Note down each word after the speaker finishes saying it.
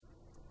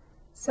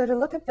So to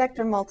look at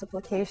vector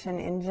multiplication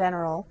in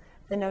general,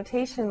 the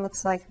notation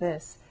looks like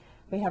this.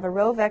 We have a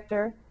row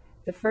vector,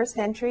 the first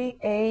entry,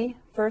 A,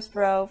 first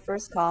row,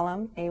 first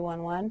column,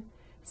 A11,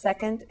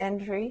 second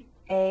entry,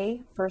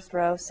 A, first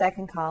row,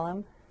 second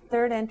column,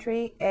 third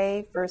entry,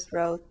 A, first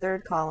row,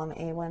 third column,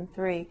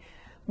 A13,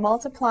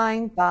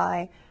 multiplying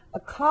by a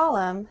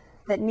column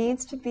that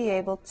needs to be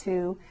able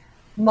to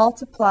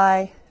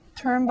multiply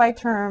term by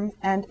term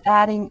and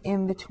adding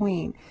in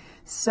between.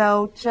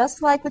 So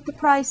just like with the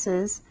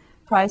prices,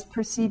 price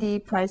per CD,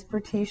 price per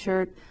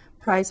t-shirt,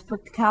 price per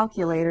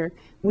calculator,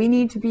 we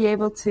need to be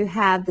able to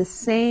have the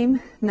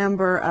same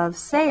number of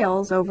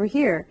sales over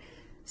here.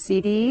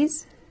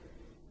 CDs,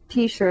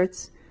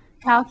 t-shirts,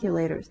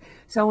 calculators.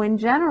 So in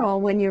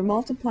general, when you're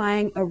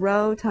multiplying a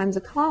row times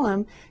a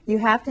column, you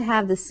have to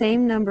have the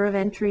same number of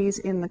entries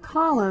in the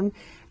column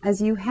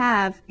as you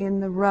have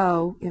in the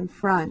row in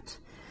front.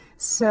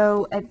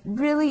 So a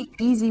really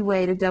easy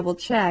way to double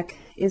check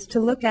is to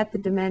look at the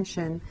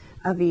dimension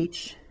of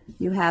each.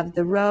 You have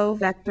the row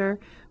vector,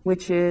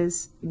 which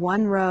is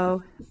one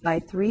row by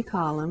 3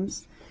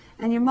 columns,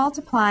 and you're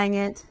multiplying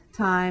it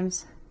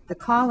times the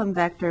column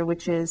vector,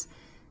 which is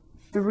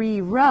 3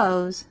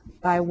 rows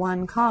by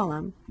 1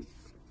 column.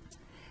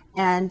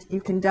 And you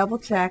can double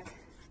check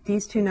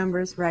these two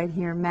numbers right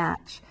here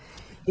match.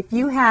 If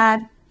you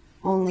had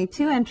only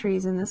 2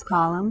 entries in this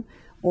column,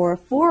 or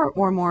 4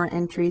 or more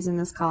entries in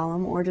this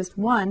column, or just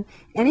 1,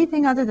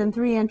 anything other than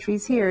 3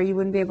 entries here, you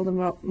wouldn't be able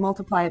to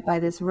multiply it by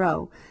this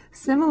row.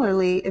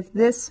 Similarly, if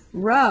this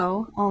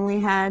row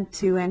only had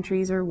 2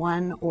 entries, or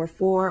 1, or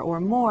 4,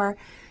 or more,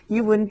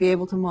 you wouldn't be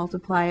able to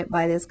multiply it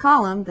by this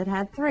column that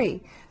had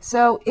 3.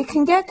 So it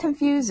can get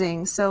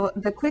confusing. So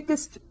the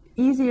quickest,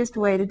 easiest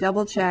way to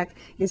double check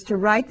is to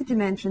write the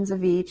dimensions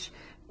of each,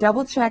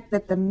 double check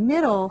that the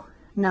middle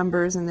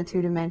numbers in the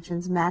 2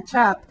 dimensions match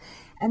up,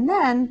 and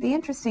then the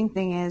interesting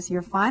thing is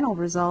your final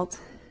result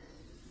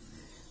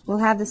will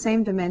have the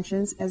same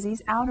dimensions as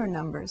these outer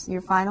numbers.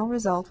 Your final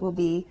result will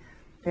be,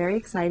 very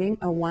exciting,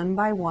 a 1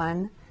 by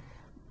 1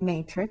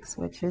 matrix,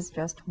 which is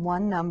just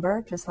one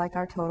number, just like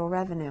our total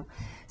revenue.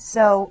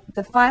 So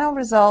the final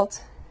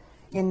result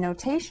in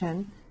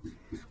notation,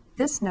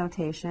 this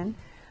notation,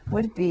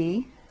 would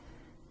be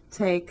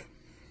take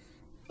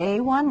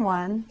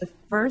A11, the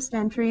first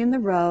entry in the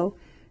row,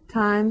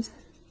 times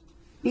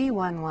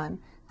B11,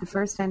 the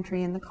first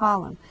entry in the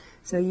column.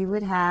 So you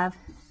would have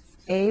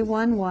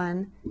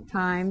A11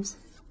 times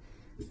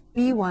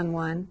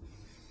B11.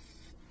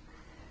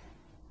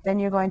 Then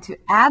you're going to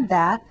add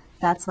that.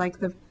 That's like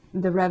the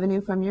revenue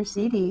from your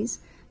CDs.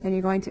 Then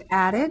you're going to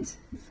add it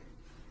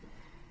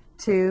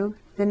to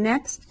the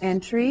next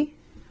entry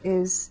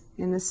is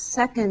in the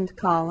second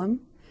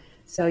column.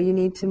 So you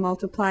need to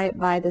multiply it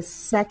by the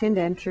second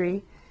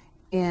entry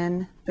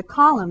in the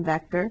column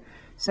vector.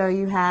 So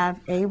you have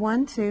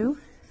A12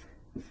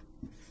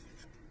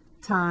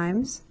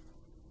 times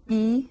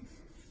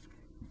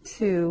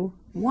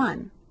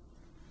B21.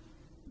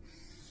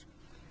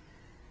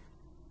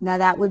 Now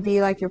that would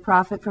be like your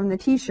profit from the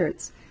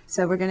t-shirts.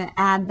 So we're going to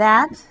add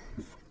that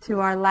to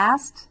our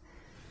last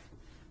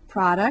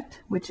product,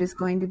 which is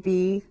going to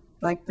be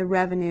like the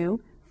revenue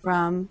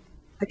from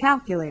the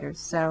calculators.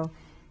 So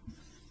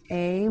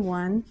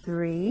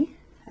A13,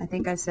 I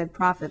think I said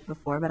profit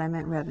before, but I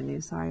meant revenue.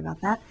 Sorry about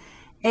that.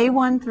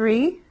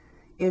 A13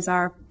 is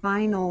our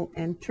final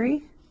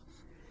entry.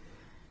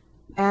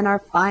 And our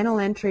final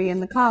entry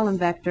in the column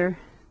vector,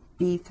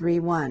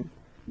 B31.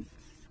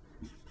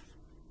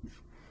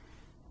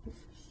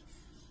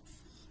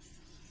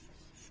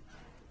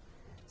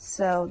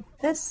 So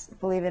this,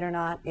 believe it or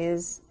not,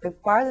 is the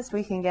farthest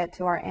we can get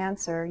to our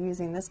answer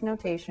using this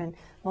notation,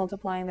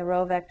 multiplying the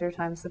row vector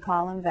times the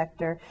column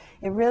vector.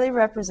 It really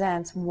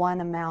represents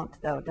one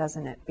amount, though,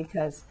 doesn't it?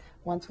 Because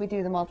once we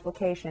do the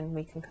multiplication,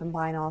 we can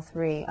combine all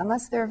 3,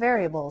 unless they're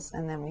variables,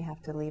 and then we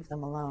have to leave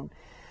them alone.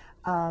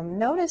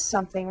 Notice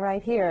something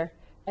right here.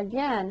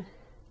 Again,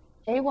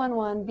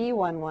 A11,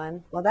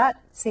 B11, well,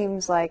 that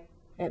seems like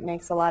it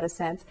makes a lot of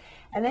sense.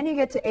 And then you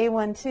get to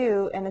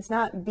A12, and it's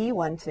not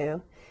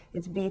B12,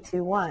 it's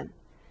B21.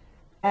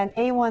 And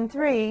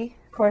A13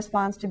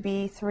 corresponds to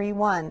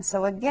B31.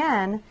 So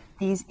again,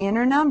 these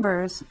inner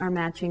numbers are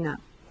matching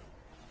up.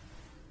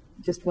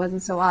 Just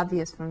wasn't so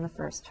obvious from the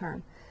first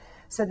term.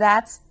 So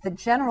that's the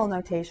general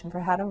notation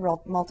for how to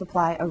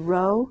multiply a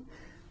row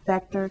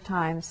vector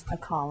times a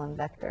column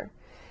vector.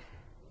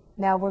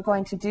 Now we're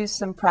going to do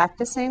some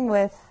practicing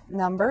with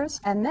numbers,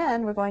 and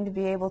then we're going to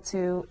be able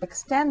to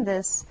extend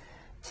this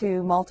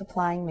to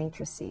multiplying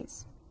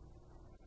matrices.